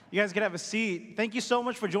You guys can have a seat. Thank you so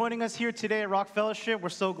much for joining us here today at Rock Fellowship. We're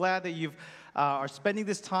so glad that you are spending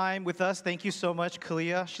this time with us. Thank you so much,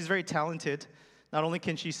 Kalia. She's very talented. Not only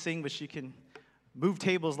can she sing, but she can move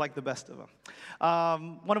tables like the best of them.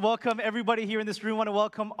 Want to welcome everybody here in this room. Want to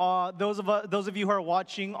welcome those of you who are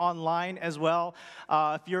watching online as well.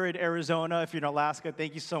 If you're in Arizona, if you're in Alaska,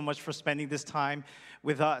 thank you so much for spending this time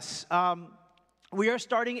with us. We are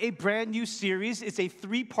starting a brand new series. It's a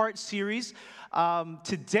 3-part series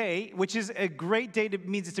today, which is a great day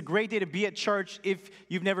means it's a great day to be at church if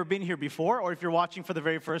you've never been here before or if you're watching for the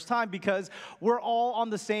very first time, because we're all on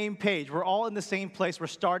the same page. We're all in the same place. We're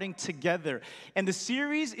starting together. And the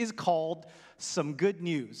series is called Some Good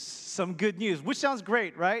News. Some Good News, which sounds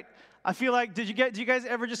great, right? I feel like, do you guys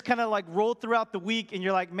ever just kind of like roll throughout the week and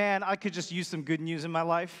you're like, man, I could just use some good news in my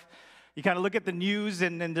life? You kind of look at the news,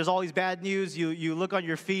 and then there's all these bad news. You look on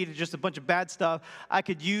your feed, it's just a bunch of bad stuff. I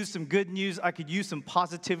could use some good news. I could use some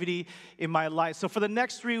positivity in my life. So for the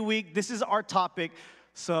next 3 weeks, this is our topic,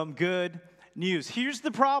 some good news. Here's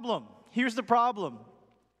the problem.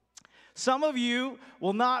 Some of you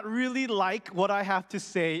will not really like what I have to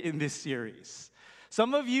say in this series.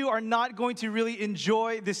 Some of you are not going to really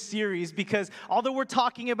enjoy this series because although we're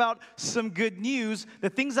talking about some good news, the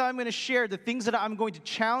things that I'm going to share, the things that I'm going to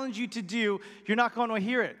challenge you to do, you're not going to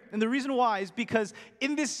hear it. And the reason why is because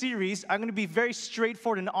in this series, I'm going to be very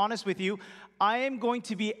straightforward and honest with you. I am going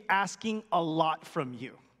to be asking a lot from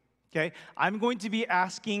you. Okay? I'm going to be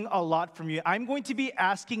asking a lot from you. I'm going to be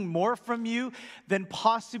asking more from you than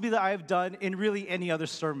possibly that I have done in really any other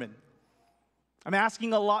sermon. I'm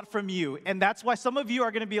asking a lot from you, and that's why some of you are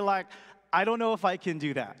going to be like, I don't know if I can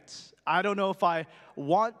do that. I don't know if I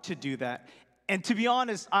want to do that. And to be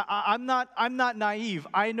honest, I'm not naive.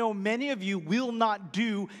 I know many of you will not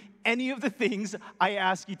do any of the things I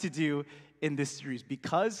ask you to do in this series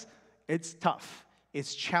because it's tough.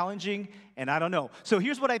 It's challenging, and I don't know. So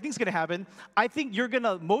here's what I think is going to happen. I think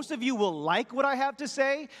most of you will like what I have to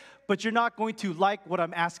say, but you're not going to like what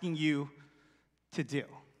I'm asking you to do.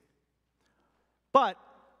 But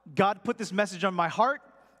God put this message on my heart,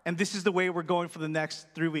 and this is the way we're going for the next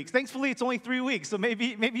 3 weeks. Thankfully, it's only 3 weeks, so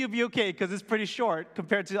maybe you'll be okay because it's pretty short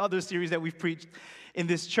compared to other series that we've preached in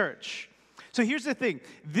this church. So here's the thing.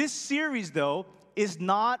 This series, though, is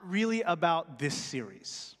not really about this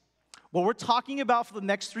series. What we're talking about for the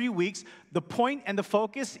next 3 weeks, the point and the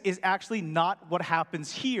focus is actually not what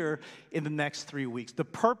happens here in the next 3 weeks. The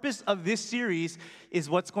purpose of this series is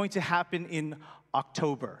what's going to happen in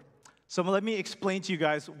October. So let me explain to you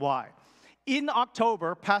guys why. In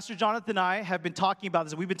October, Pastor Jonathan and I have been talking about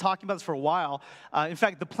this. We've been talking about this for a while. In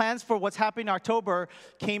fact, the plans for what's happening in October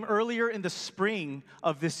came earlier in the spring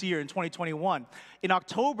of this year, in 2021. In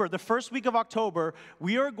October, the first week of October,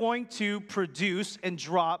 we are going to produce and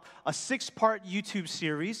drop a 6-part YouTube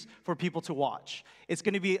series for people to watch. It's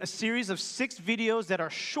going to be a series of 6 videos that are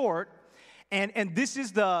short. And this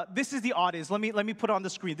is the audience. Let me put it on the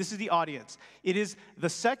screen. This is the audience. It is the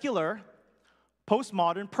secular,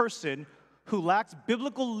 postmodern person who lacks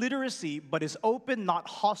biblical literacy but is open, not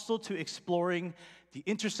hostile to exploring the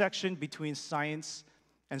intersection between science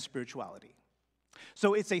and spirituality.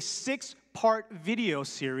 So it's a 6-part video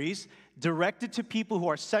series directed to people who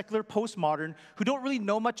are secular, postmodern, who don't really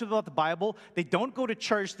know much about the Bible. They don't go to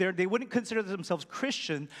church there. They wouldn't consider themselves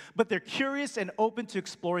Christian, but they're curious and open to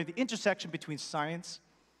exploring the intersection between science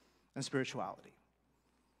and spirituality.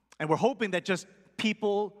 And we're hoping that just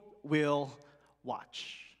people will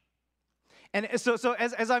watch. And so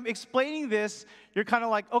as I'm explaining this, you're kind of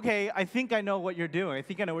like, okay, I think I know what you're doing. I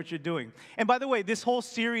think I know what you're doing. And by the way, this whole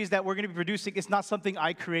series that we're going to be producing is not something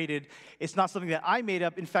I created. It's not something that I made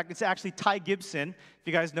up. In fact, it's actually Ty Gibson, if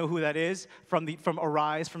you guys know who that is, from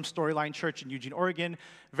Arise, from Storyline Church in Eugene, Oregon.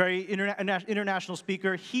 Very international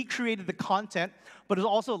speaker. He created the content, but is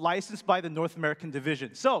also licensed by the North American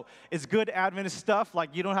division. So it's good Adventist stuff. Like,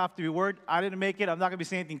 you don't have to be worried. I didn't make it. I'm not going to be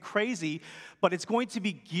saying anything crazy, but it's going to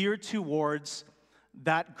be geared towards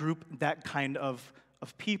that group, that kind of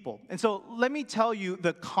people. And so let me tell you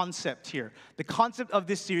the concept here. The concept of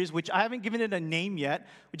this series, which I haven't given it a name yet,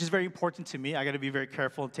 which is very important to me. I got to be very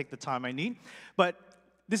careful and take the time I need. But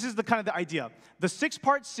this is the idea. The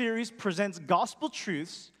 6-part series presents gospel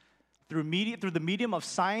truths through the medium of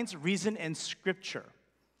science, reason, and scripture.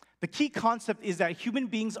 The key concept is that human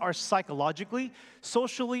beings are psychologically,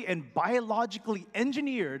 socially, and biologically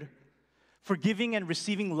engineered for giving and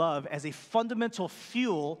receiving love as a fundamental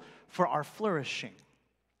fuel for our flourishing.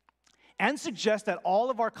 And suggest that all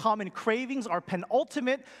of our common cravings are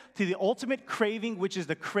penultimate to the ultimate craving, which is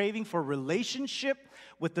the craving for relationship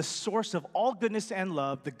with the source of all goodness and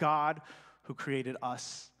love, the God who created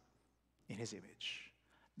us in his image.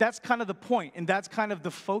 That's kind of the point, and that's kind of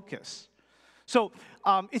the focus. So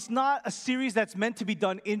it's not a series that's meant to be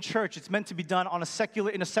done in church. It's meant to be done in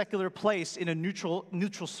a secular place, in a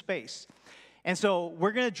neutral space. And so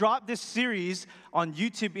we're going to drop this series on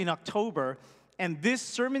YouTube in October. And this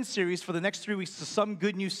sermon series for the next 3 weeks, the Some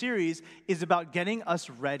Good News series, is about getting us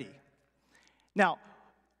ready. Now,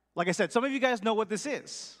 like I said, some of you guys know what this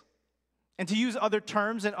is. And to use other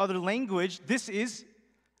terms and other language, this is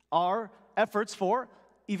our efforts for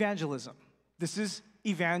evangelism. This is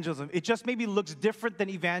evangelism. It just maybe looks different than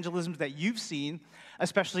evangelisms that you've seen,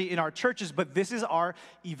 especially in our churches, but this is our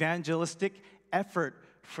evangelistic effort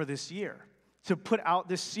for this year, to put out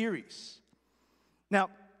this series. Now,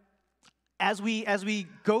 as we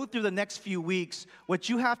go through the next few weeks, what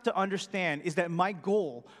you have to understand is that my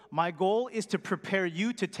goal is to prepare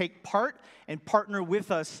you to take part and partner with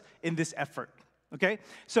us in this effort, okay?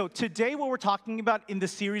 So today what we're talking about in the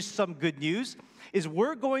series, Some Good News, is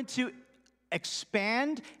we're going to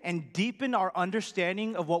expand and deepen our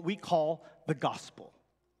understanding of what we call the gospel.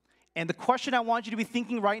 And the question I want you to be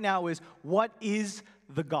thinking right now is, what is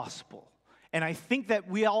the gospel? And I think that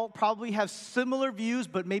we all probably have similar views,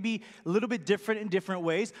 but maybe a little bit different in different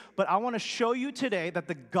ways. But I want to show you today that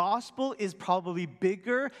the gospel is probably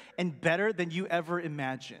bigger and better than you ever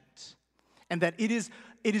imagined. And that it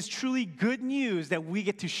is truly good news that we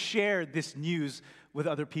get to share this news with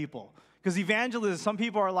other people. Because evangelism, some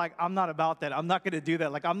people are like, I'm not about that. I'm not going to do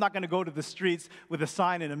that. Like, I'm not going to go to the streets with a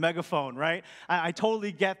sign and a megaphone, right? I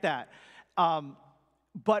totally get that.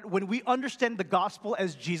 But when we understand the gospel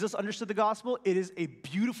as Jesus understood the gospel, it is a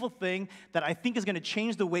beautiful thing that I think is going to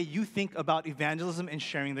change the way you think about evangelism and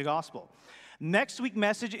sharing the gospel. Next week's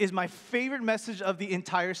message is my favorite message of the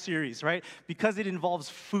entire series, right? Because it involves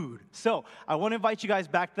food. So I want to invite you guys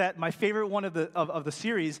back to that, my favorite one of the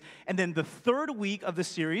series. And then the third week of the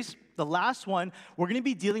series, the last one, we're going to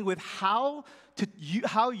be dealing with how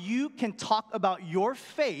you can talk about your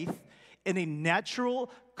faith in a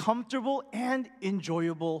natural, comfortable, and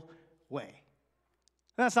enjoyable way.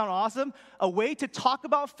 Doesn't that sound awesome? A way to talk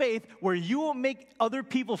about faith where you won't make other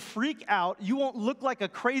people freak out. You won't look like a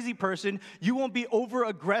crazy person. You won't be over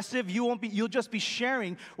aggressive. You'll just be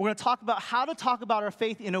sharing. We're going to talk about how to talk about our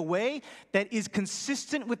faith in a way that is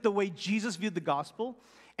consistent with the way Jesus viewed the gospel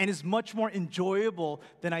and is much more enjoyable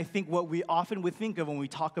than I think what we often would think of when we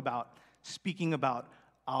talk about speaking about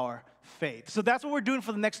our faith. So that's what we're doing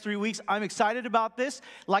for the next 3 weeks. I'm excited about this.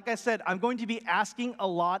 Like I said, I'm going to be asking a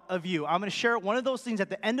lot of you. I'm going to share one of those things at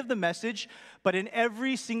the end of the message, but in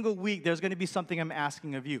every single week, there's going to be something I'm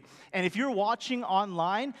asking of you. And if you're watching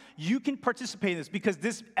online, you can participate in this because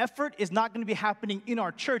this effort is not going to be happening in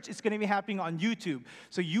our church. It's going to be happening on YouTube.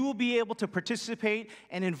 So you will be able to participate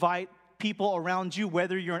and invite people around you,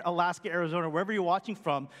 whether you're in Alaska, Arizona, wherever you're watching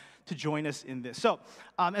from, to join us in this. So,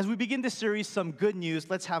 as we begin this series, Some Good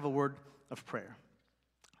News, let's have a word of prayer.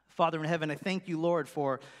 Father in heaven, I thank you, Lord,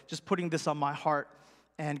 for just putting this on my heart.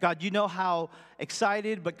 And God, you know how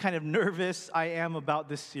excited but kind of nervous I am about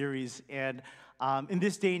this series. And in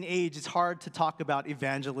this day and age, it's hard to talk about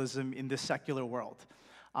evangelism in this secular world.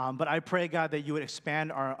 But I pray, God, that you would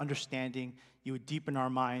expand our understanding, you would deepen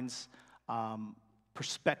our minds'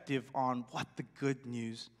 perspective on what the good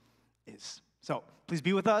news is. So please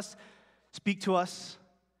be with us, speak to us,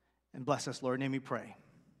 and bless us, Lord. In your name we pray.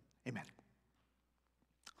 Amen.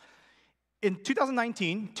 In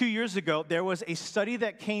 2019, 2 years ago, there was a study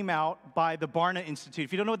that came out by the Barna Institute.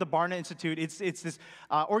 If you don't know what the Barna Institute, it's this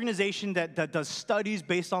organization that does studies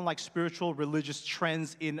based on like spiritual, religious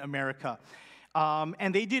trends in America.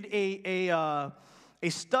 And they did a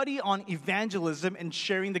study on evangelism and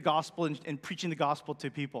sharing the gospel and preaching the gospel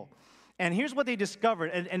to people. And here's what they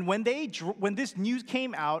discovered. And when this news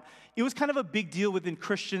came out, it was kind of a big deal within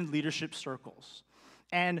Christian leadership circles.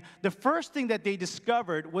 And the first thing that they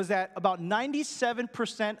discovered was that about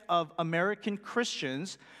 97% of American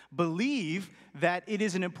Christians believe that it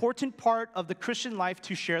is an important part of the Christian life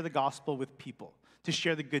to share the gospel with people, to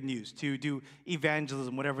share the good news, to do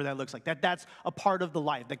evangelism, whatever that looks like. That's a part of the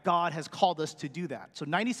life, that God has called us to do that. So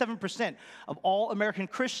 97% of all American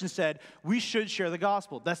Christians said we should share the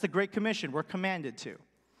gospel. That's the Great Commission. We're commanded to.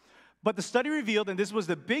 But the study revealed, and this was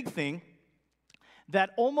the big thing,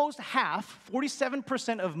 that almost half,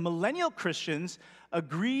 47% of millennial Christians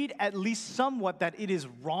agreed at least somewhat that it is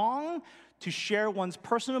wrong to share one's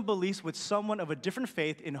personal beliefs with someone of a different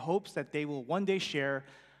faith in hopes that they will one day share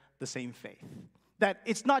the same faith. That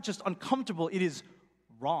it's not just uncomfortable, it is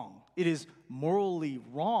wrong. It is morally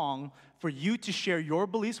wrong for you to share your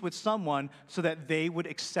beliefs with someone so that they would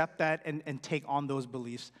accept that and take on those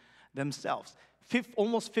beliefs themselves.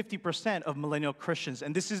 almost 50% of millennial Christians,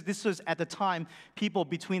 and this was at the time people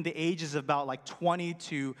between the ages of about like 20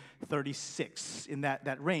 to 36, in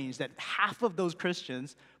that range, that half of those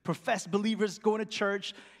Christians, professed believers going to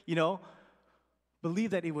church,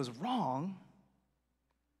 believe that it was wrong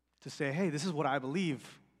to say, hey, this is what I believe.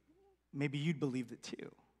 Maybe you'd believed it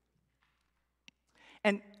too.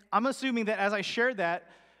 And I'm assuming that as I shared that,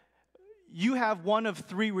 you have one of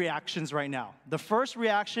three reactions right now. The first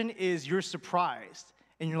reaction is you're surprised.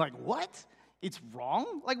 And you're like, what? It's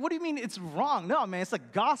wrong? Like, what do you mean it's wrong? No, man, it's the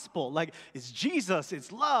gospel. Like, it's Jesus,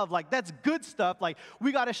 it's love. Like, that's good stuff. Like,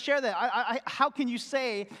 we got to share that. How can you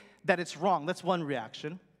say that it's wrong? That's one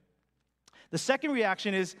reaction. The second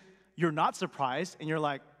reaction is you're not surprised, and you're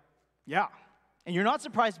like, yeah. And you're not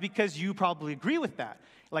surprised because you probably agree with that.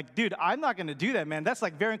 Like, dude, I'm not going to do that, man. That's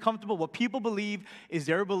like very uncomfortable. What people believe is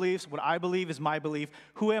their beliefs. What I believe is my belief.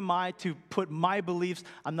 Who am I to put my beliefs?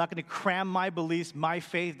 I'm not going to cram my beliefs, my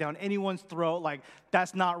faith down anyone's throat. Like,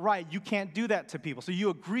 that's not right. You can't do that to people. So you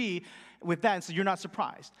agree with that, and so you're not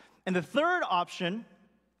surprised. And the third option,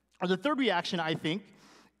 or the third reaction, I think,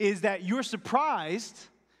 is that you're surprised,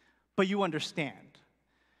 but you understand.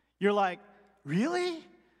 You're like, really?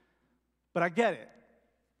 But I get it,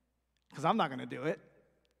 because I'm not going to do it.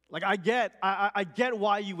 Like, I get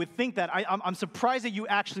why you would think that. I'm surprised that you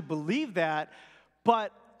actually believe that,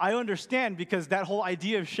 but I understand, because that whole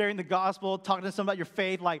idea of sharing the gospel, talking to someone about your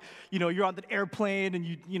faith, like, you're on the airplane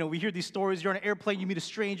and we hear these stories. You're on an airplane, you meet a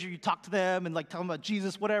stranger, you talk to them and like tell them about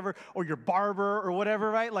Jesus, whatever, or your barber or whatever,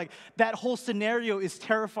 right? Like, that whole scenario is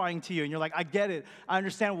terrifying to you, and you're like, I get it. I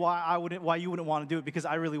understand why you wouldn't want to do it, because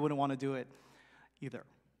I really wouldn't want to do it either.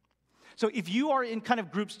 So if you are in kind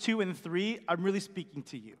of groups 2 and 3, I'm really speaking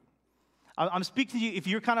to you. I'm speaking to you if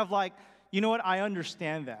you're kind of like, you know what, I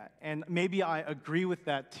understand that, and maybe I agree with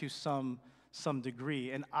that to some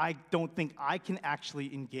degree, and I don't think I can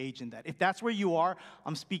actually engage in that. If that's where you are,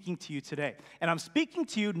 I'm speaking to you today. And I'm speaking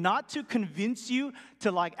to you not to convince you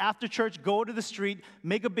to, like, after church, go to the street,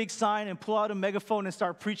 make a big sign, and pull out a megaphone and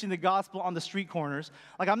start preaching the gospel on the street corners.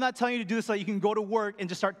 Like, I'm not telling you to do this so that you can go to work and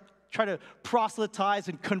just try to proselytize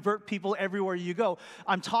and convert people everywhere you go.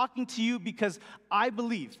 I'm talking to you because I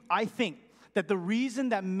think that the reason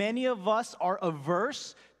that many of us are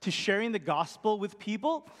averse to sharing the gospel with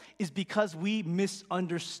people is because we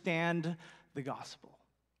misunderstand the gospel.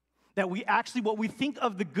 That what we think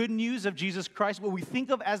of the good news of Jesus Christ, what we think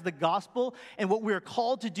of as the gospel, and what we are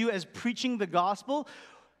called to do as preaching the gospel,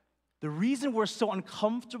 the reason we're so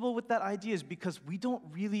uncomfortable with that idea is because we don't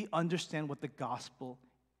really understand what the gospel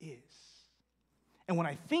is. And what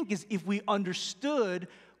I think is, if we understood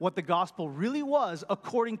what the gospel really was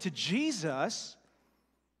according to Jesus,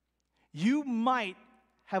 you might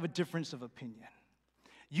have a difference of opinion.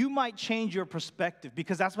 You might change your perspective,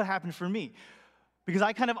 because that's what happened for me. Because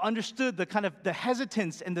I kind of understood the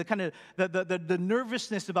hesitance and the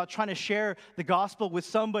nervousness about trying to share the gospel with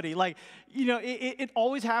somebody. Like, it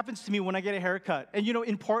always happens to me when I get a haircut. And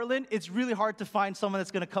in Portland, it's really hard to find someone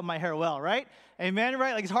that's going to cut my hair well, right? Amen,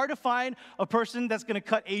 right? Like, it's hard to find a person that's going to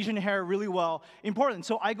cut Asian hair really well in Portland.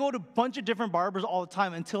 So I go to a bunch of different barbers all the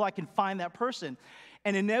time until I can find that person.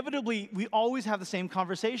 And inevitably, we always have the same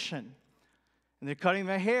conversation. And they're cutting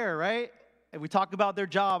my hair, right? And we talk about their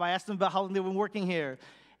job. I ask them about how long they've been working here.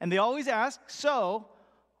 And they always ask, so,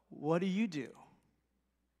 what do you do?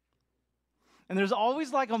 And there's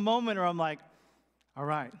always like a moment where I'm like, all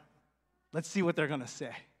right, let's see what they're going to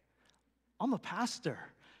say. I'm a pastor.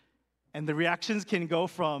 And the reactions can go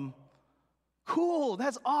from, cool,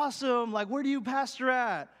 that's awesome. Like, where do you pastor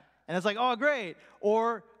at? And it's like, oh, great.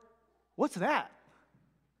 Or, what's that?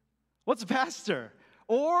 What's a pastor?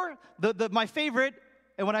 Or my favorite,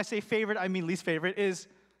 and when I say favorite, I mean least favorite, is,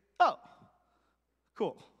 oh,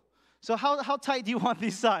 cool. So how tight do you want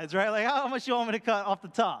these sides, right? Like, how much do you want me to cut off the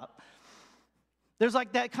top? There's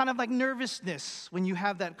like that kind of like nervousness when you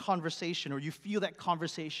have that conversation, or you feel that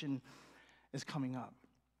conversation is coming up.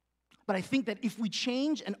 But I think that if we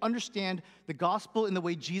change and understand the gospel in the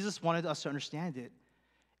way Jesus wanted us to understand it,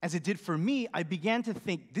 as it did for me, I began to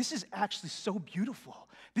think, this is actually so beautiful.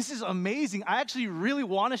 This is amazing. I actually really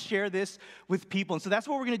want to share this with people. And so that's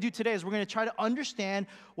what we're going to do today, is we're going to try to understand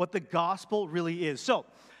what the gospel really is. So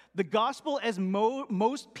the gospel, as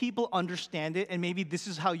most people understand it, and maybe this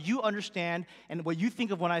is how you understand and what you think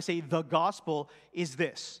of when I say the gospel, is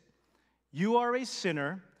this. You are a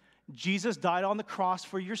sinner. Jesus died on the cross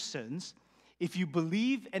for your sins. If you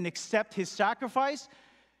believe and accept his sacrifice,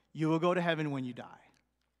 you will go to heaven when you die.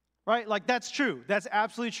 Right? Like, that's true. That's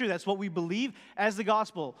absolutely true. That's what we believe as the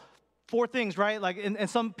gospel. 4 things, right? Like, and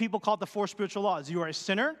some people call it the 4 spiritual laws. You are a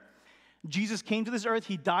sinner. Jesus came to this earth.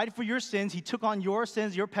 He died for your sins. He took on your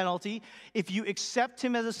sins, your penalty. If you accept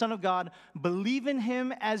him as the Son of God, believe in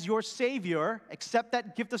him as your Savior, accept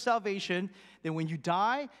that gift of salvation, then when you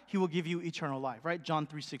die, he will give you eternal life, right? John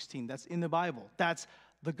 3:16. That's in the Bible. That's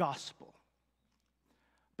the gospel.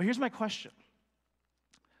 But here's my question.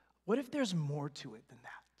 What if there's more to it than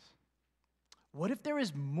that? What if there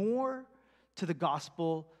is more to the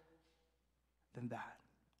gospel than that?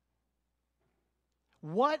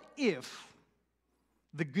 What if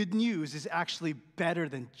the good news is actually better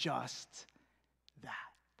than just that?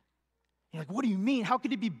 You're like, what do you mean? How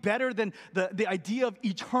could it be better than the idea of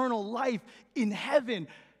eternal life in heaven?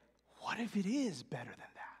 What if it is better than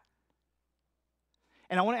that?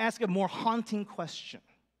 And I want to ask a more haunting question.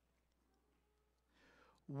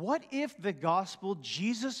 What if the gospel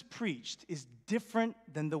Jesus preached is different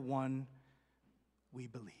than the one we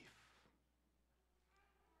believe?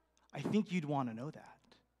 I think you'd want to know that.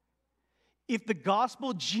 If the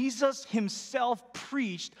gospel Jesus himself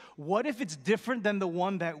preached, what if it's different than the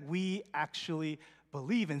one that we actually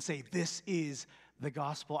believe and say, this is the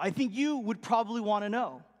gospel? I think you would probably want to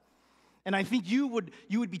know. And I think you would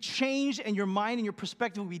be changed, and your mind and your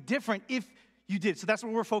perspective would be different if you did. So that's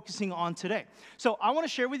what we're focusing on today. So I want to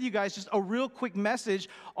share with you guys just a real quick message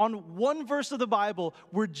on one verse of the Bible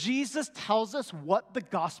where Jesus tells us what the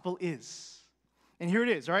gospel is. And here it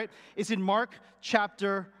is, all right? It's in Mark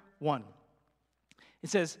chapter 1. It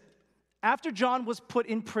says, after John was put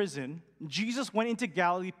in prison, Jesus went into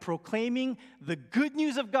Galilee proclaiming the good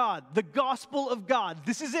news of God, the gospel of God.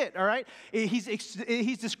 This is it, all right?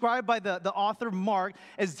 He's described by the author Mark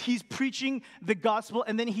as he's preaching the gospel,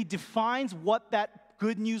 and then he defines what that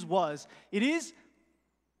good news was. It is,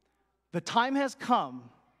 the time has come,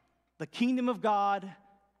 the kingdom of God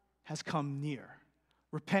has come near.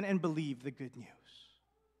 Repent and believe the good news.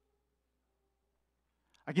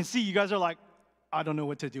 I can see you guys are like, I don't know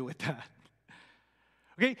what to do with that.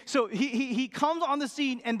 Okay, so he comes on the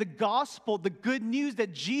scene, and the gospel, the good news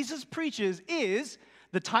that Jesus preaches is,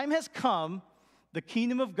 the time has come, the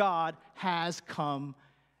kingdom of God has come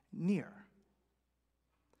near.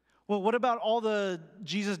 Well, what about all the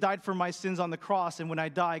Jesus died for my sins on the cross, and when I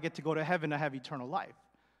die, I get to go to heaven, I have eternal life?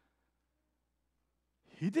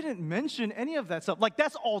 He didn't mention any of that stuff. Like,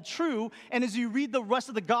 that's all true. And as you read the rest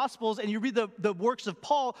of the Gospels and you read the works of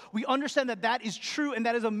Paul, we understand that that is true and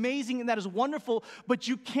that is amazing and that is wonderful. But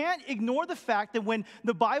you can't ignore the fact that when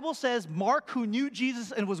the Bible says Mark, who knew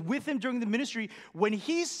Jesus and was with him during the ministry, when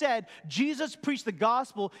he said Jesus preached the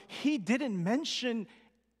gospel, he didn't mention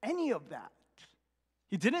any of that.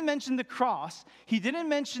 He didn't mention the cross. He didn't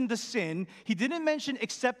mention the sin. He didn't mention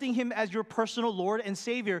accepting him as your personal Lord and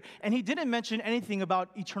Savior. And he didn't mention anything about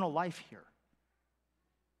eternal life here.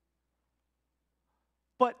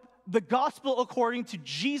 But the gospel, according to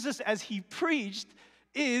Jesus as he preached,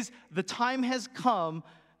 is the time has come,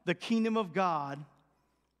 the kingdom of God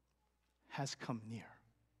has come near.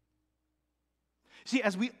 See,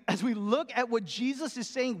 as we look at what Jesus is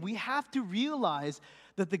saying, we have to realize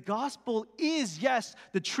that the gospel is, yes,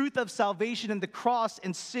 the truth of salvation and the cross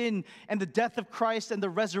and sin and the death of Christ and the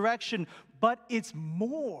resurrection, but it's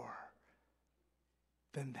more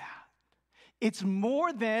than that. It's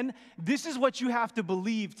more than, this is what you have to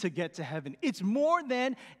believe to get to heaven. It's more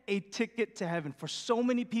than a ticket to heaven. For so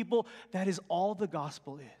many people, that is all the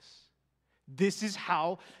gospel is. This is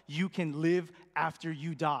how you can live after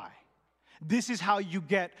you die. This is how you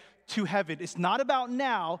get to heaven. It's not about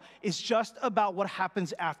now, it's just about what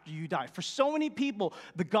happens after you die. For so many people,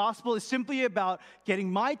 the gospel is simply about getting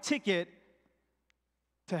my ticket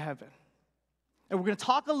to heaven. And we're going to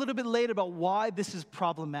talk a little bit later about why this is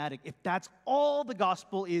problematic, if that's all the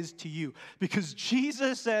gospel is to you. Because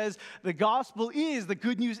Jesus says the gospel is, the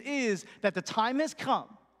good news is that the time has come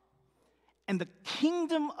and the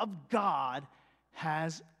kingdom of God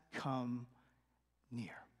has come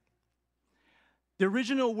near. The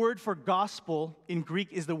original word for gospel in Greek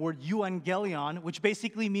is the word euangelion, which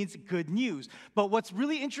basically means good news. But what's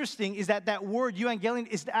really interesting is that that word euangelion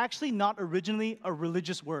is actually not originally a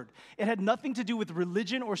religious word. It had nothing to do with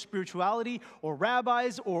religion or spirituality or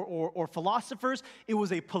rabbis or philosophers. It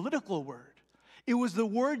was a political word. It was the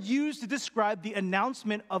word used to describe the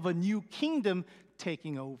announcement of a new kingdom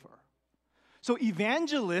taking over. So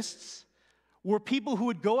evangelists were people who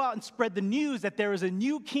would go out and spread the news that there is a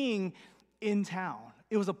new king in town.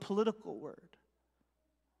 It was a political word.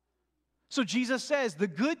 So Jesus says the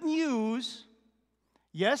good news,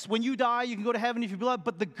 yes, when you die, you can go to heaven if you believe,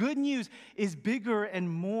 but the good news is bigger and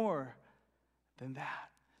more than that.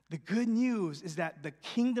 The good news is that the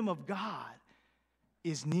kingdom of God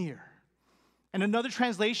is near. And another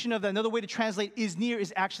translation of that, another way to translate is near,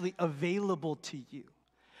 is actually available to you.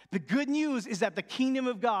 The good news is that the kingdom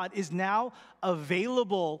of God is now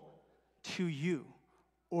available to you.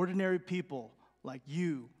 Ordinary people like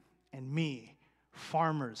you and me,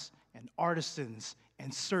 farmers and artisans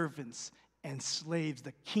and servants and slaves.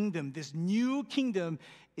 The kingdom, this new kingdom,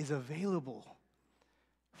 is available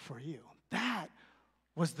for you. That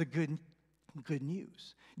was the good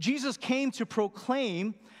news. Jesus came to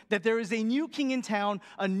proclaim that there is a new king in town,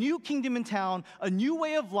 a new kingdom in town, a new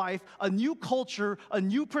way of life, a new culture, a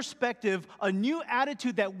new perspective, a new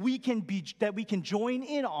attitude that we can join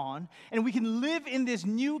in on, and we can live in this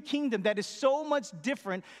new kingdom that is so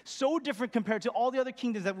different compared to all the other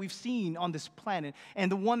kingdoms that we've seen on this planet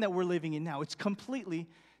and the one that we're living in now. It's completely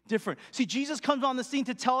different. See, Jesus comes on the scene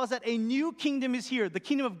to tell us that a new kingdom is here. The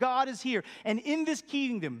kingdom of God is here. And in this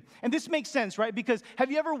kingdom, and this makes sense, right? Because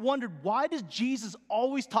have you ever wondered, why does Jesus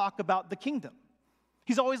always talk about the kingdom?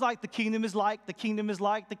 He's always like, the kingdom is like, the kingdom is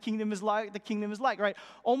like, the kingdom is like, the kingdom is like, right?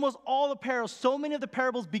 Almost all the parables, so many of the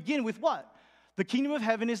parables begin with what? The kingdom of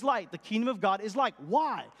heaven is like, the kingdom of God is like.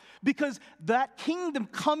 Why? Because that kingdom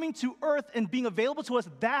coming to earth and being available to us,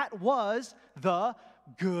 that was the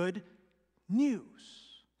good news.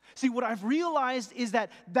 See, what I've realized is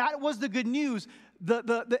that was the good news.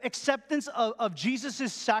 The acceptance of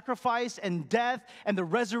Jesus' sacrifice and death and the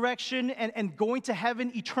resurrection and going to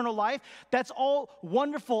heaven, eternal life, that's all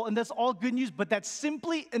wonderful and that's all good news, but that's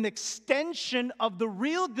simply an extension of the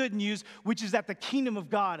real good news, which is that the kingdom of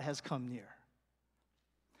God has come near.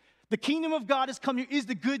 The kingdom of God has come near is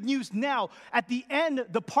the good news now. At the end,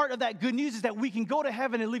 the part of that good news is that we can go to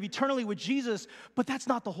heaven and live eternally with Jesus, but that's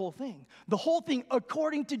not the whole thing. The whole thing,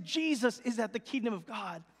 according to Jesus, is that the kingdom of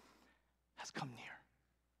God has come near.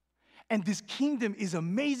 And this kingdom is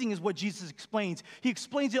amazing, is what Jesus explains. He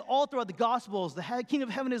explains it all throughout the Gospels. The kingdom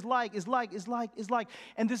of heaven is like.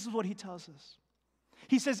 And this is what he tells us.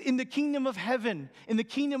 He says, in the kingdom of heaven, in the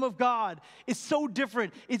kingdom of God, it's so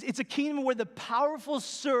different. It's a kingdom where the powerful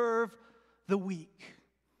serve the weak.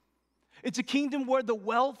 It's a kingdom where the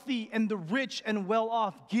wealthy and the rich and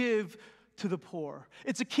well-off give to the poor.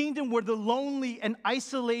 It's a kingdom where the lonely and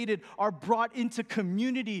isolated are brought into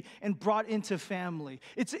community and brought into family.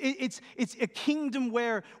 It's a kingdom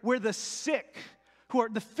where the sick, who are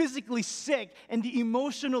the physically sick and the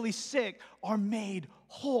emotionally sick, are made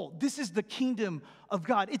whole. This is the kingdom of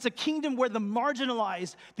God. It's a kingdom where the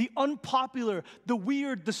marginalized, the unpopular, the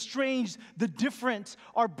weird, the strange, the different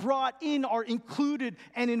are brought in, are included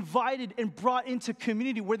and invited and brought into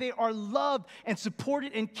community, where they are loved and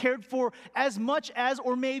supported and cared for as much as,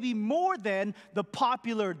 or maybe more than, the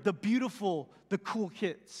popular, the beautiful, the cool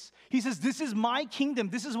kids. He says, this is my kingdom.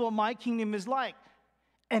 This is what my kingdom is like.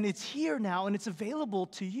 And it's here now, and it's available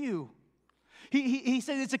to you. He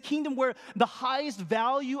says it's a kingdom where the highest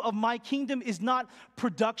value of my kingdom is not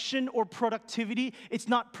production or productivity. It's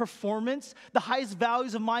not performance. The highest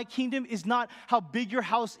values of my kingdom is not how big your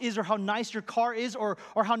house is or how nice your car is or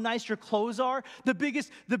how nice your clothes are.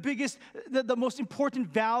 The most important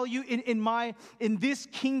value in this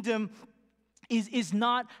kingdom is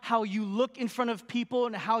not how you look in front of people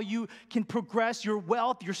and how you can progress your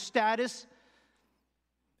wealth, your status.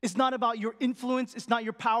 It's not about your influence. It's not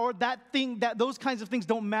your power. Those kinds of things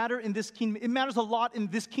don't matter in this kingdom. It matters a lot in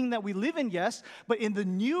this kingdom that we live in, yes, but in the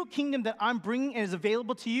new kingdom that I'm bringing and is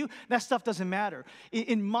available to you, that stuff doesn't matter.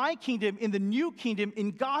 In my kingdom, in the new kingdom, in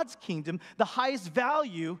God's kingdom, the highest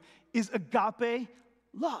value is agape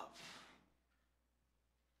love.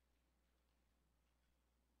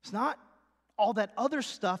 It's not all that other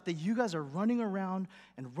stuff that you guys are running around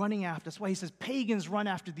and running after. That's why he says pagans run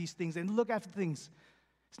after these things and look after things.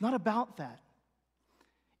 It's not about that.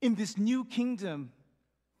 In this new kingdom,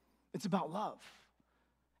 it's about love.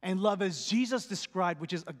 And love as Jesus described,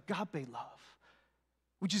 which is agape love,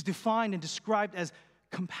 which is defined and described as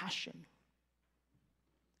compassion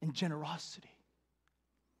and generosity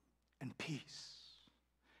and peace.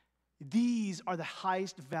 These are the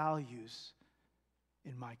highest values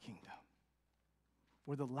in my kingdom,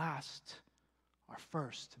 where the last are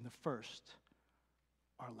first and the first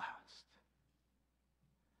are last.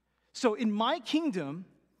 So in my kingdom,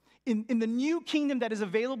 in the new kingdom that is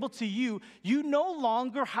available to you, you no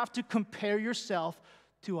longer have to compare yourself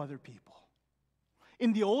to other people.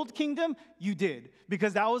 In the old kingdom, you did,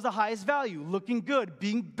 because that was the highest value, looking good,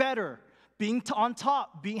 being better, being on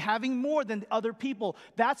top, having more than other people.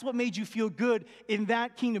 That's what made you feel good in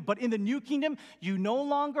that kingdom. But in the new kingdom, you no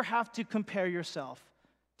longer have to compare yourself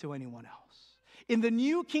to anyone else. In the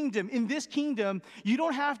new kingdom, in this kingdom, you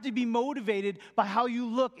don't have to be motivated by how you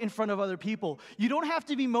look in front of other people. You don't have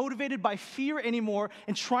to be motivated by fear anymore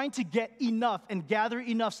and trying to get enough and gather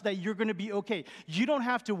enough so that you're going to be okay. You don't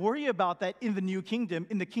have to worry about that in the new kingdom,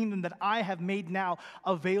 in the kingdom that I have made now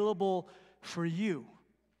available for you.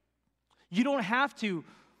 You don't have to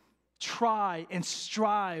try and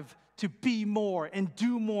strive to be more and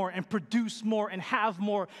do more and produce more and have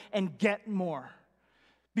more and get more.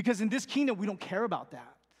 Because in this kingdom, we don't care about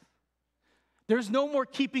that. There's no more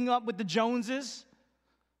keeping up with the Joneses.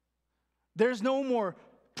 There's no more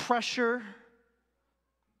pressure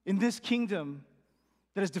in this kingdom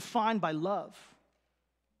that is defined by love.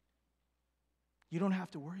 You don't have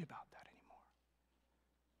to worry about that anymore.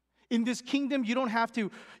 In this kingdom, you don't have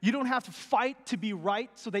to fight to be right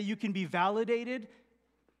so that you can be validated.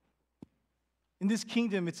 In this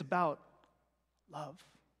kingdom, it's about love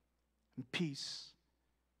and peace,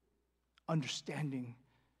 understanding,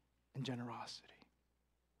 and generosity.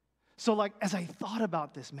 So, as I thought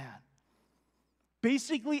about this, man,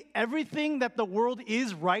 basically everything that the world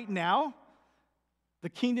is right now, the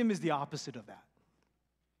kingdom is the opposite of that.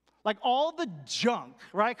 All the junk,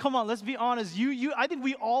 right? Come on, let's be honest. I think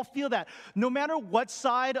we all feel that. No matter what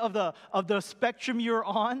side of the spectrum you're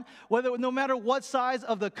on, no matter what side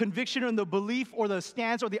of the conviction or the belief or the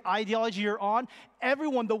stance or the ideology you're on,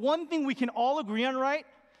 everyone, the one thing we can all agree on, right,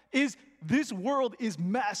 is this world is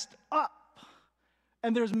messed up.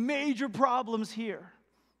 And there's major problems here.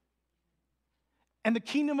 And the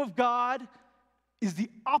kingdom of God is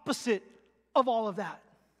the opposite of all of that.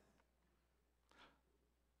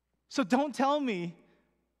 So don't tell me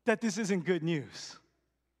that this isn't good news.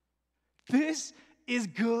 This is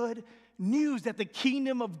good news, that the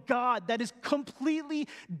kingdom of God that is completely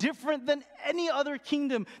different than any other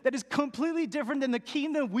kingdom, that is completely different than the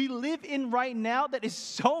kingdom we live in right now that is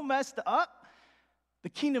so messed up, the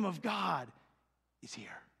kingdom of God is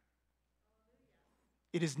here.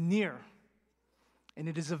 It is near, and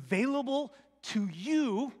it is available to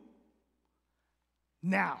you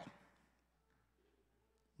now.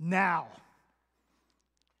 Now.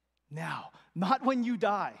 Not when you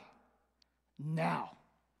die. Now.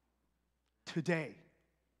 Today.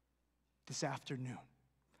 This afternoon.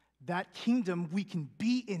 That kingdom, we can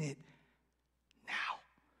be in it now.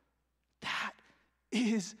 That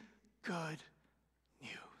is good news.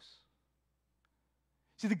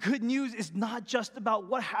 See, the good news is not just about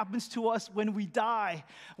what happens to us when we die,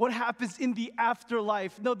 what happens in the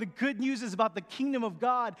afterlife. No, the good news is about the kingdom of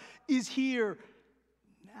God is here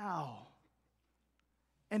now.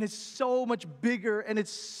 And it's so much bigger and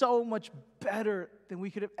it's so much better than we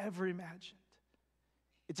could have ever imagined.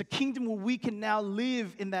 It's a kingdom where we can now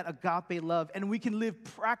live in that agape love, and we can live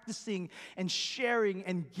practicing and sharing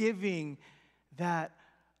and giving that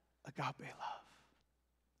agape love.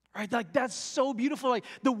 Right? That's so beautiful.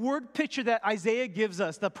 The word picture that Isaiah gives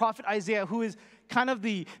us, the prophet Isaiah, who is kind of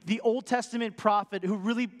the Old Testament prophet who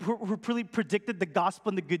really predicted the gospel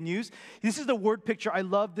and the good news. This is the word picture. I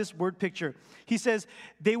love this word picture. He says,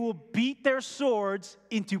 they will beat their swords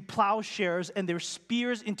into plowshares and their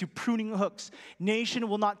spears into pruning hooks. Nation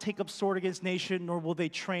will not take up sword against nation, nor will they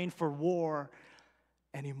train for war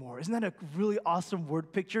anymore. Isn't that a really awesome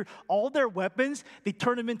word picture? All their weapons, they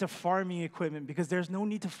turn them into farming equipment because there's no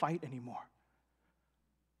need to fight anymore.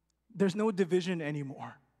 There's no division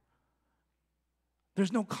anymore.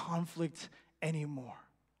 There's no conflict anymore.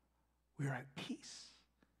 We're at peace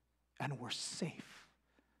and we're safe.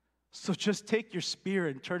 So just take your spear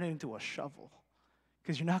and turn it into a shovel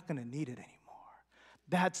because you're not going to need it anymore.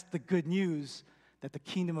 That's the good news that the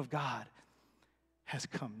kingdom of God has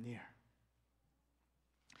come near.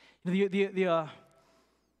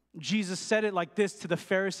 Jesus said it like this to the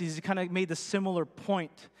Pharisees. He kind of made a similar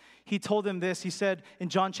point. He told them this. He said in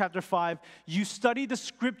John chapter 5, you study the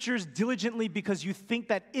scriptures diligently because you think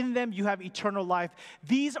that in them you have eternal life.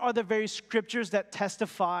 These are the very scriptures that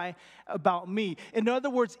testify about me. In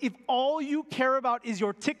other words, if all you care about is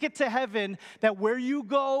your ticket to heaven, that where you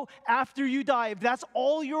go after you die, if that's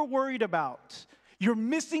all you're worried about, you're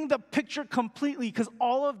missing the picture completely, because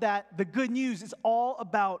all of that, the good news, is all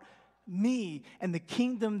about me and the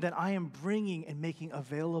kingdom that I am bringing and making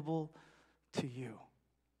available to you.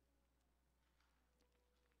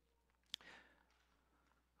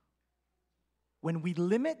 When we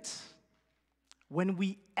limit, when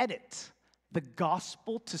we edit the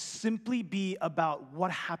gospel to simply be about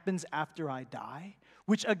what happens after I die,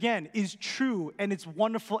 which again is true and it's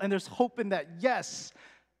wonderful and there's hope in that, yes.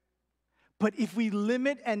 But if we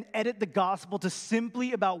limit and edit the gospel to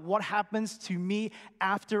simply about what happens to me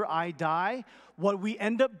after I die, what we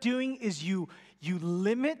end up doing is you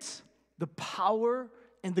limit the power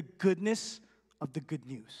and the goodness of the good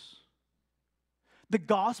news. The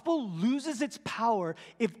gospel loses its power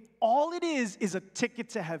if all it is a ticket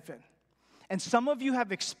to heaven. And some of you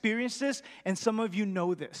have experienced this, and some of you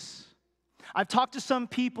know this. I've talked to some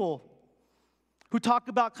people who talk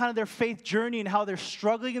about kind of their faith journey and how they're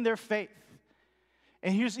struggling in their faith.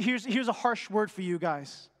 And here's a harsh word for you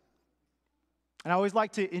guys. And I always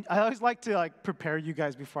like to prepare you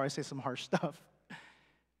guys before I say some harsh stuff.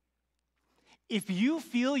 If you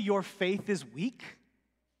feel your faith is weak,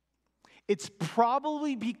 it's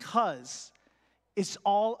probably because it's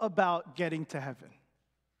all about getting to heaven.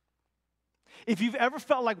 If you've ever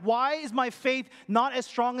felt like, why is my faith not as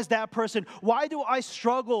strong as that person? Why do I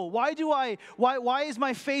struggle? Why is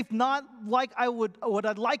my faith not like what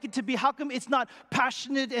I'd like it to be? How come it's not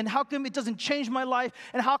passionate? And how come it doesn't change my life?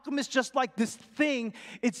 And how come it's just like this thing?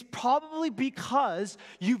 It's probably because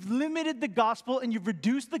you've limited the gospel and you've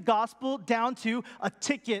reduced the gospel down to a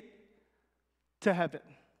ticket to heaven.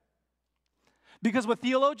 Because what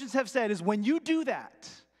theologians have said is when you do that,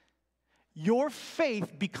 your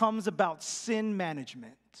faith becomes about sin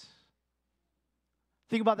management.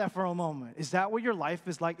 Think about that for a moment. Is that what your life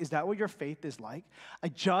is like? Is that what your faith is like? I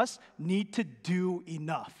just need to do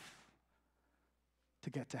enough to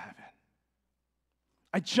get to heaven.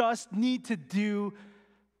 I just need to do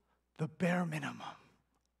the bare minimum.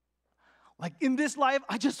 Like in this life,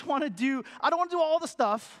 I don't want to do all the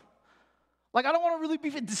stuff. Like, I don't want to really be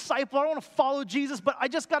a disciple. I don't want to follow Jesus, but I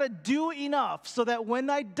just got to do enough so that when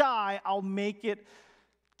I die, I'll make it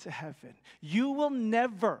to heaven. You will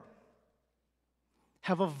never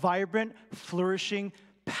have a vibrant, flourishing,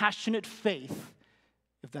 passionate faith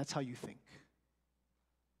if that's how you think.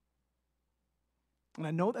 And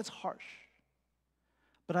I know that's harsh,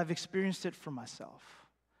 but I've experienced it for myself.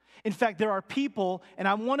 In fact, there are people, and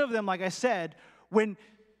I'm one of them, like I said, when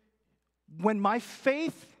my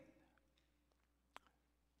faith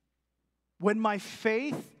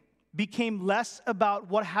became less about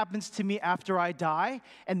what happens to me after I die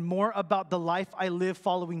and more about the life I live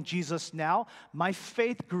following Jesus now, my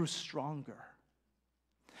faith grew stronger.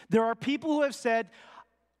 There are people who have said,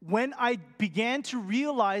 when I began to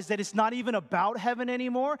realize that it's not even about heaven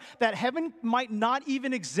anymore, that heaven might not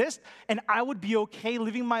even exist, and I would be okay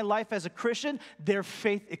living my life as a Christian, their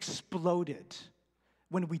faith exploded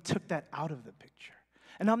when we took that out of the picture.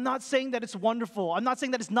 And I'm not saying that it's wonderful. I'm not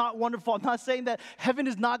saying that it's not wonderful. I'm not saying that heaven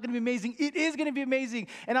is not going to be amazing. It is going to be amazing.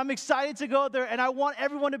 And I'm excited to go there. And I want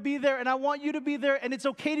everyone to be there. And I want you to be there. And it's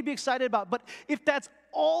okay to be excited about. But if that's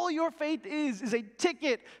all your faith is a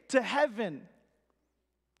ticket to heaven,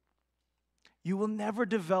 you will never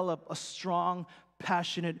develop a strong,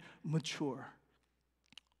 passionate, mature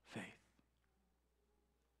faith.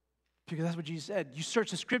 Because that's what Jesus said. You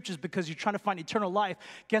search the scriptures because you're trying to find eternal life.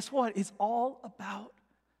 Guess what? It's all about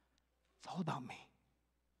me.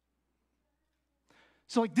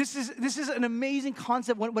 So like this is an amazing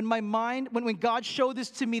concept when God showed this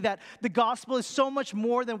to me, that the gospel is so much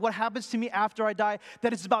more than what happens to me after I die,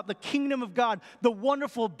 that it's about the kingdom of God, the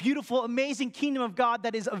wonderful, beautiful, amazing kingdom of God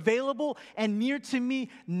that is available and near to me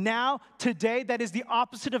now, today, that is the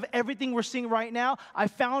opposite of everything we're seeing right now. I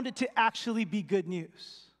found it to actually be good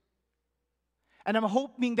news. And I'm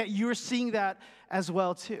hoping that you're seeing that as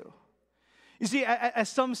well too. You see, as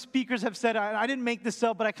some speakers have said, I didn't make this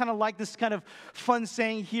up, but I kind of like this kind of fun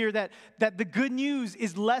saying here that the good news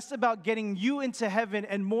is less about getting you into heaven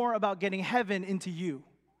and more about getting heaven into you.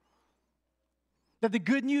 That the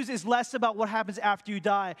good news is less about what happens after you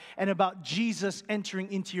die and about Jesus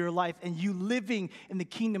entering into your life and you living in the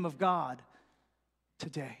kingdom of God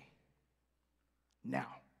today,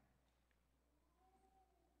 now.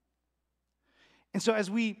 And so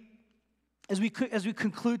as we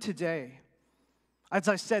conclude today, as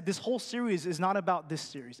I said, this whole series is not about this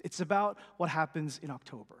series. It's about what happens in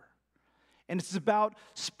October. And it's about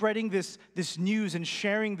spreading this news and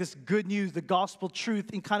sharing this good news, the gospel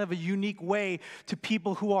truth, in kind of a unique way to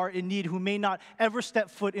people who are in need, who may not ever step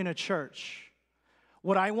foot in a church.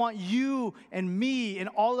 What I want you and me and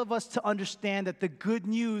all of us to understand, that the good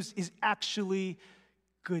news is actually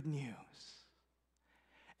good news.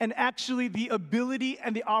 And actually, the ability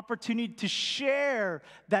and the opportunity to share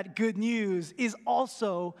that good news is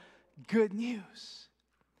also good news.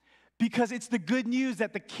 Because it's the good news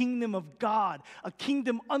that the kingdom of God, a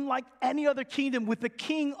kingdom unlike any other kingdom, with a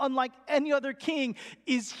king unlike any other king,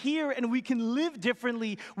 is here, and we can live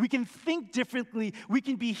differently, we can think differently, we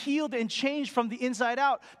can be healed and changed from the inside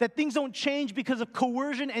out. That things don't change because of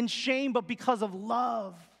coercion and shame, but because of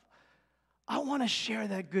love. I want to share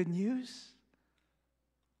that good news.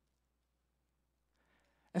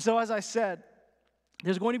 And so, as I said,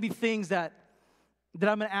 there's going to be things that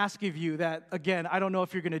I'm going to ask of you that, again, I don't know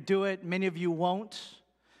if you're going to do it. Many of you won't.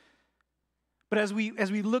 But as we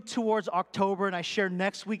look towards October, and I share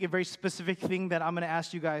next week a very specific thing that I'm going to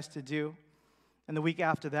ask you guys to do, and the week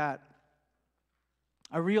after that,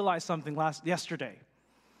 I realized something yesterday.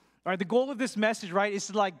 All right, the goal of this message, right, is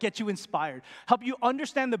to get you inspired, help you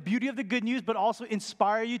understand the beauty of the good news, but also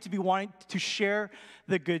inspire you to be wanting to share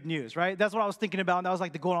the good news, right? That's what I was thinking about, and that was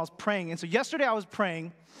the goal when I was praying. And so yesterday I was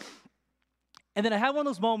praying, and then I had one of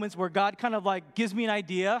those moments where God kind of gives me an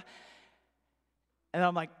idea, and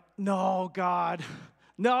I'm like, no, God,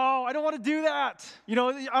 no, I don't want to do that. I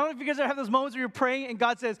don't know if you guys ever have those moments where you're praying, and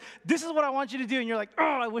God says, this is what I want you to do, and you're like, oh,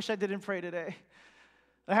 I wish I didn't pray today.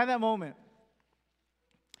 I had that moment.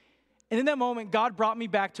 And in that moment, God brought me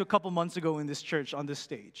back to a couple months ago in this church on this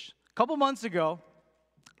stage. A couple months ago,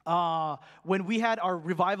 when we had our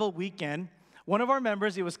revival weekend, one of our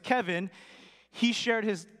members, it was Kevin, he shared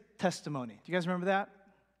his testimony. Do you guys remember that?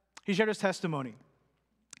 He shared his testimony.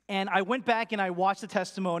 And I went back and I watched the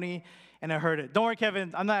testimony and I heard it. Don't worry,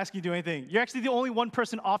 Kevin, I'm not asking you to do anything. You're actually the only one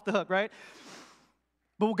person off the hook, right?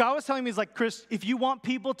 But what God was telling me is Chris, if you want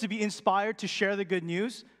people to be inspired to share the good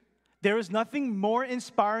news, there is nothing more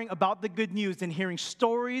inspiring about the good news than hearing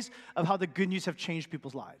stories of how the good news have changed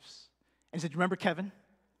people's lives. And he said, remember Kevin?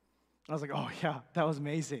 And I was like, oh yeah, that was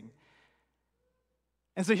amazing.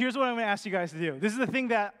 And so here's what I'm going to ask you guys to do. This is the thing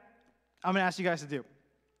that I'm going to ask you guys to do.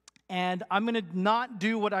 And I'm going to not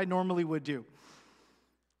do what I normally would do.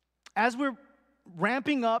 As we're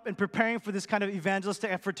ramping up and preparing for this kind of evangelistic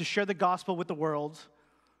effort to share the gospel with the world,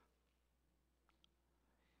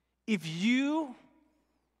 if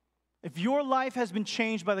your life has been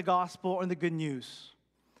changed by the gospel or the good news,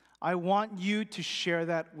 I want you to share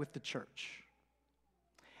that with the church.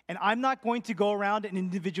 And I'm not going to go around and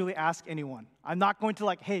individually ask anyone. I'm not going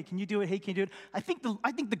to hey, can you do it? Hey, can you do it? I think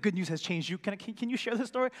the good news has changed you. Can you share the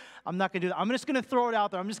story? I'm not going to do that. I'm just going to throw it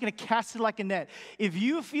out there. I'm just going to cast it like a net. If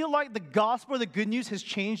you feel like the gospel or the good news has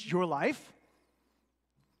changed your life,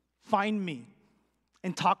 find me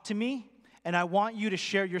and talk to me. And I want you to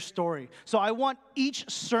share your story. So I want each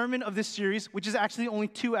sermon of this series, which is actually only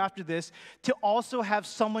 2 after this, to also have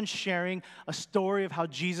someone sharing a story of how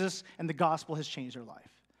Jesus and the gospel has changed their life.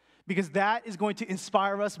 Because that is going to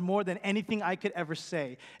inspire us more than anything I could ever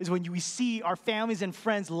say, is when we see our families and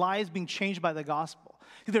friends' lives being changed by the gospel.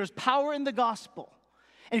 Because there's power in the gospel.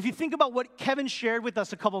 And if you think about what Kevin shared with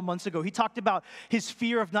us a couple months ago, he talked about his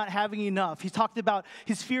fear of not having enough. He talked about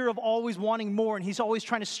his fear of always wanting more, and he's always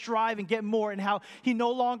trying to strive and get more, and how he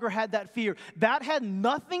no longer had that fear. That had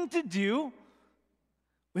nothing to do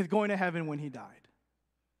with going to heaven when he died.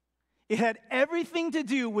 It had everything to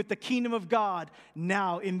do with the kingdom of God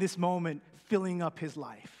now in this moment filling up his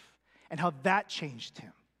life, and how that changed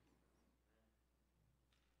him.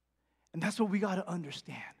 And that's what we got to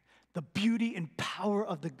understand. The beauty and power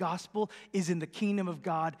of the gospel is in the kingdom of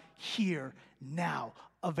God here, now,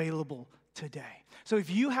 available today. So if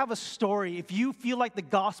you have a story, if you feel like the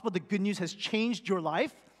gospel, the good news has changed your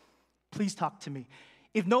life, please talk to me.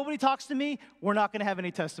 If nobody talks to me, we're not going to have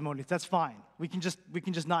any testimonies. That's fine. We can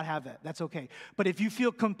just not have that. That's okay. But if you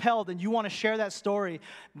feel compelled and you want to share that story,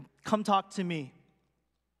 come talk to me.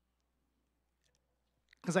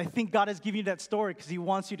 Because I think God has given you that story because he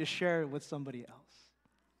wants you to share it with somebody else.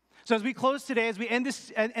 So as we close today, as we end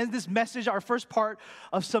this message, our first part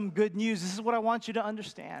of some good news, this is what I want you to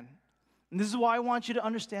understand. And this is why I want you to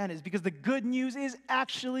understand, is because the good news is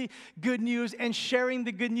actually good news, and sharing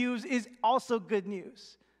the good news is also good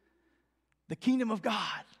news. The kingdom of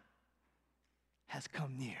God has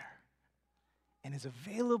come near and is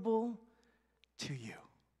available to you.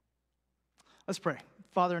 Let's pray.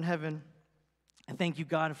 Father in heaven, I thank you,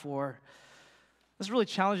 God, for this really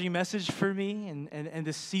challenging message for me and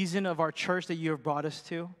this season of our church that you have brought us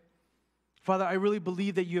to. Father, I really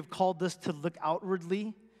believe that you have called us to look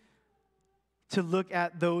outwardly, to look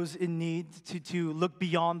at those in need, to look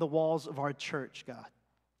beyond the walls of our church, God.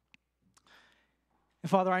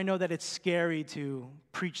 And Father, I know that it's scary to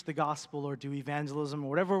preach the gospel or do evangelism or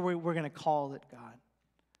whatever we're going to call it, God.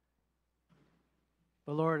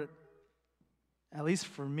 But Lord, at least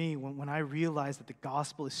for me, when I realized that the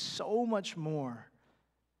gospel is so much more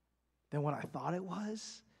than what I thought it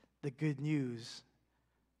was, the good news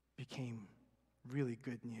became really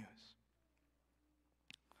good news.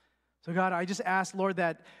 So God, I just ask, Lord,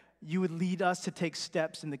 that you would lead us to take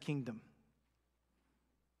steps in the kingdom.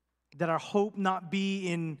 That our hope not be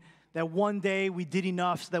in that one day we did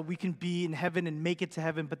enough so that we can be in heaven and make it to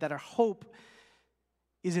heaven, but that our hope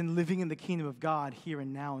is in living in the kingdom of God here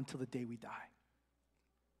and now until the day we die.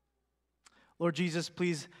 Lord Jesus,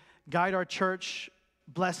 please guide our church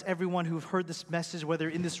Bless everyone who've heard this message, whether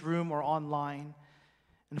in this room or online.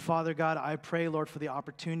 And Father God, I pray, Lord, for the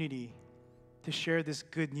opportunity to share this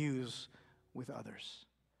good news with others.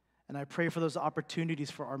 And I pray for those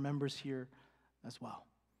opportunities for our members here as well.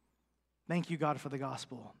 Thank you, God, for the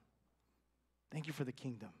gospel. Thank you for the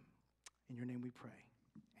kingdom. In your name we pray.